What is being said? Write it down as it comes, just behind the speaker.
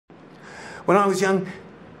When I was young,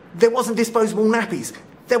 there wasn't disposable nappies,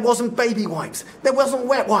 there wasn't baby wipes, there wasn't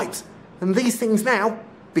wet wipes. And these things now,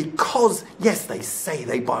 because, yes, they say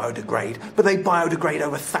they biodegrade, but they biodegrade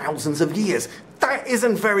over thousands of years. That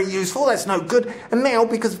isn't very useful, that's no good. And now,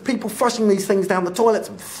 because of people flushing these things down the toilets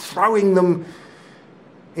and throwing them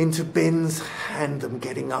into bins and them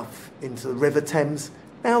getting up into the River Thames,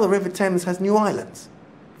 now the River Thames has new islands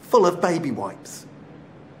full of baby wipes.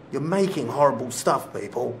 You're making horrible stuff,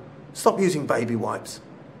 people. Stop using baby wipes.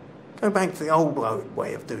 Go back to the old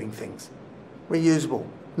way of doing things. Reusable,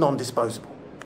 non-disposable.